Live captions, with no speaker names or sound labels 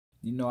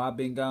You know, I've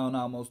been gone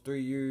almost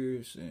 3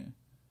 years, and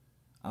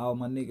all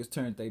my niggas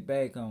turned their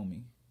back on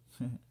me.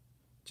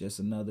 Just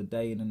another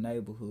day in the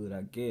neighborhood,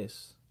 I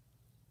guess.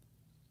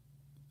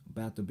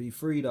 About to be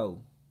free,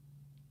 though.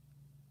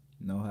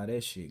 Know how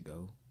that shit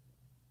go.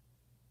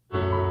 I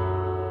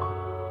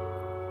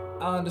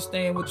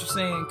understand what you're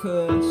saying,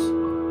 cuz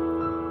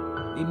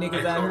these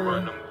niggas out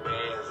here,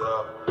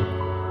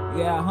 you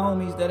got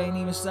homies that ain't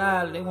even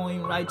silent. They won't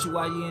even write you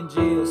while you in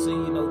jail,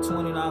 saying you know $20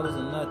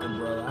 or nothing,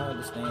 bro. I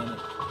understand it.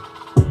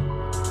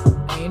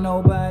 Ain't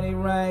nobody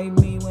write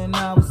me when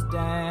I was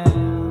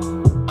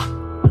down.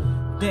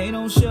 They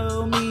don't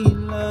show me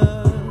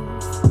love.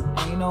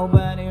 Ain't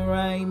nobody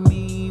write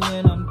me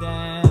when I'm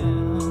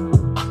down.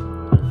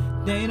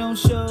 They don't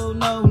show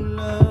no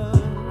love.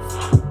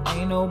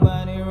 Ain't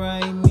nobody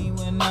write me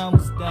when I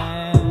was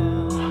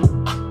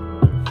down.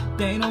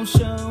 They don't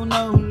show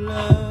no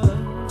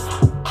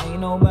love.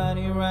 Ain't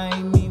nobody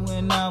write me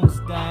when I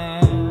was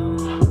down.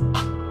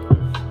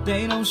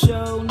 They don't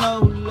show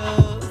no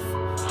love.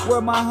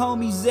 Where my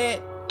homies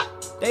at?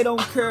 They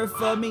don't care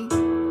for me.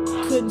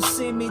 Couldn't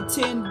send me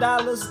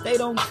 $10, they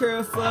don't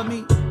care for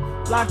me.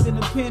 Locked in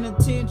the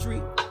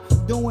penitentiary,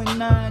 doing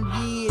 9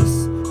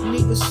 years.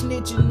 Niggas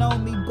snitching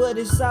on me, but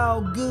it's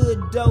all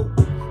good though.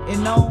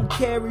 And I don't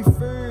carry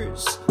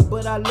furs,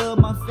 but I love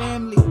my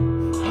family.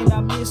 And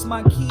I miss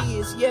my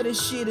kids, yeah, this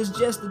shit is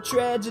just a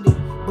tragedy.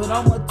 But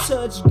I'ma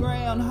touch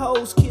ground,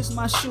 hoes kiss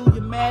my shoe,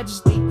 your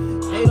majesty.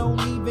 They don't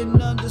even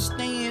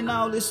understand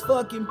all this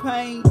fucking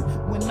pain.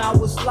 When I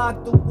was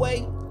locked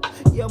away,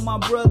 yeah, my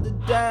brother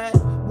died.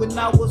 When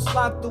I was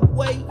locked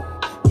away,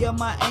 yeah,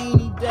 my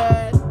auntie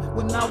died.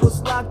 When I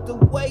was locked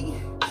away,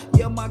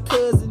 yeah, my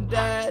cousin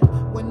died.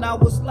 When I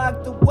was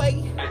locked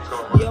away,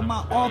 yeah,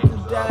 my uncle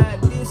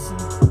died. Listen,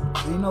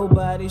 ain't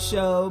nobody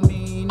showed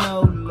me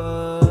no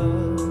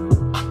love.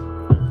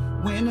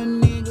 When a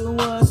nigga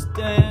was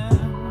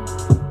down,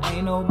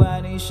 ain't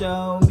nobody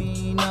showed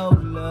me no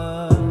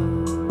love.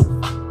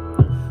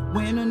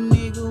 When a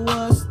nigga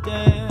was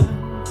down,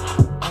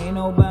 ain't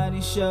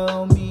nobody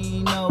showed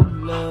me no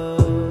love.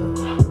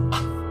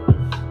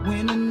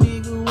 When a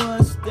nigga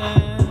was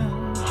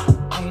down,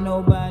 ain't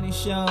nobody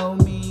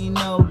showed me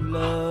no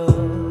love.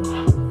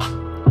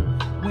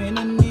 When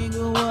a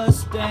nigga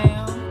was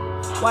down,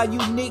 why you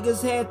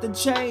niggas had to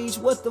change?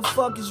 What the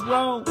fuck is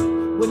wrong?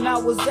 When I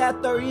was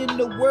out there in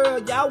the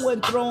world, y'all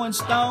wasn't throwing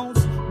stones.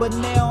 But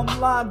now I'm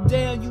locked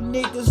down, you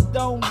niggas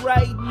don't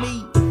write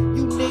me.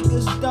 You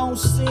niggas don't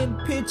send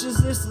pictures,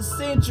 it's a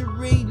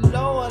century,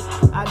 Lord.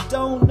 I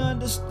don't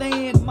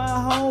understand my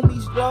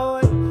homies,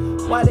 Lord.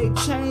 Why they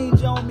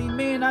change on me,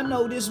 man, I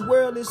know this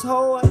world is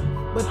hard.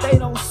 But they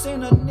don't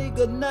send a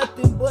nigga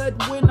nothing. But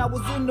when I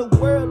was in the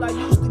world, I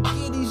used to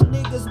get these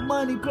niggas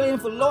money playing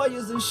for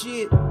lawyers and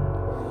shit.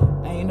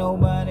 Ain't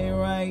nobody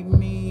write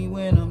me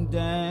when I'm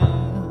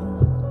down.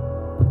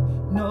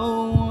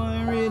 No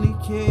one really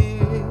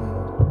cares.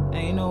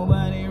 Ain't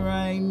nobody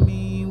write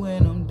me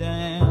when I'm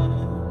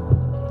down.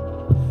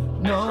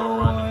 No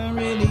one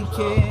really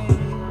cares.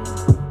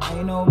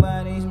 Ain't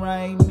nobody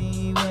write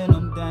me when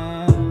I'm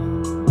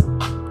down.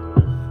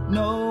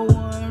 No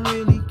one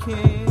really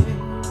cares.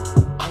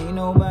 Ain't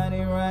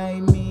nobody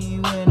write me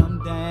when I'm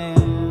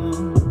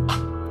down.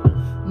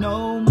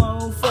 No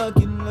more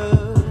fucking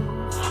love.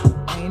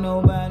 Ain't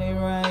nobody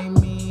write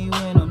me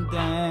when I'm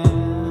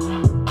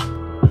down.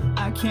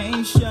 I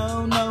can't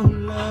show no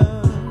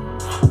love.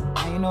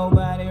 Ain't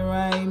nobody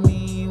write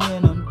me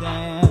when I'm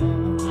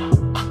down.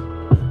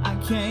 I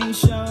can't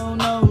show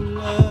no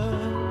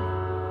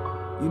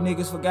love. You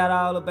niggas forgot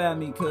all about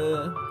me,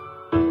 cuz.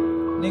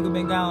 Nigga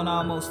been gone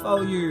almost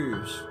 4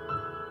 years.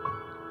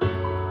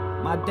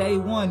 My day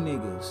one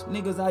niggas.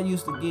 Niggas I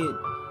used to get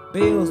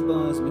bills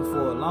buns me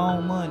for,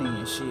 loan money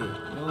and shit.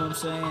 You know what I'm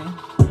saying?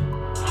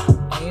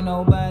 Ain't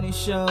nobody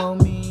show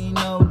me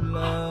no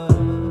love.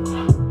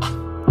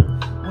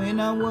 When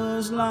I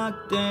was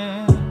locked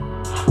down,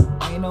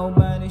 ain't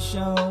nobody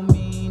show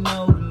me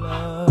no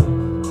love.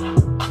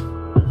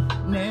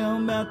 Now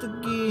I'm about to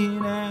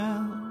get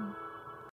out.